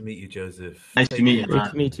 Great to meet you, Joseph. Nice to meet you.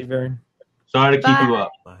 Great to meet you, Vern. Sorry to keep you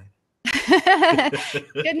up. Bye.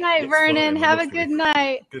 Good night, Vernon. Fine, Have honestly. a good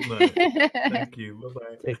night. Good night. Thank you.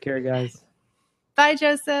 Bye-bye. Take care, guys. Bye,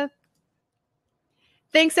 Joseph.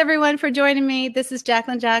 Thanks, everyone, for joining me. This is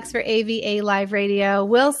Jacqueline Jacks for AVA Live Radio.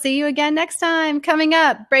 We'll see you again next time. Coming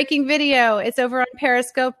up, breaking video. It's over on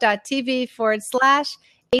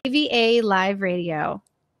periscope.tv/AVA Live Radio.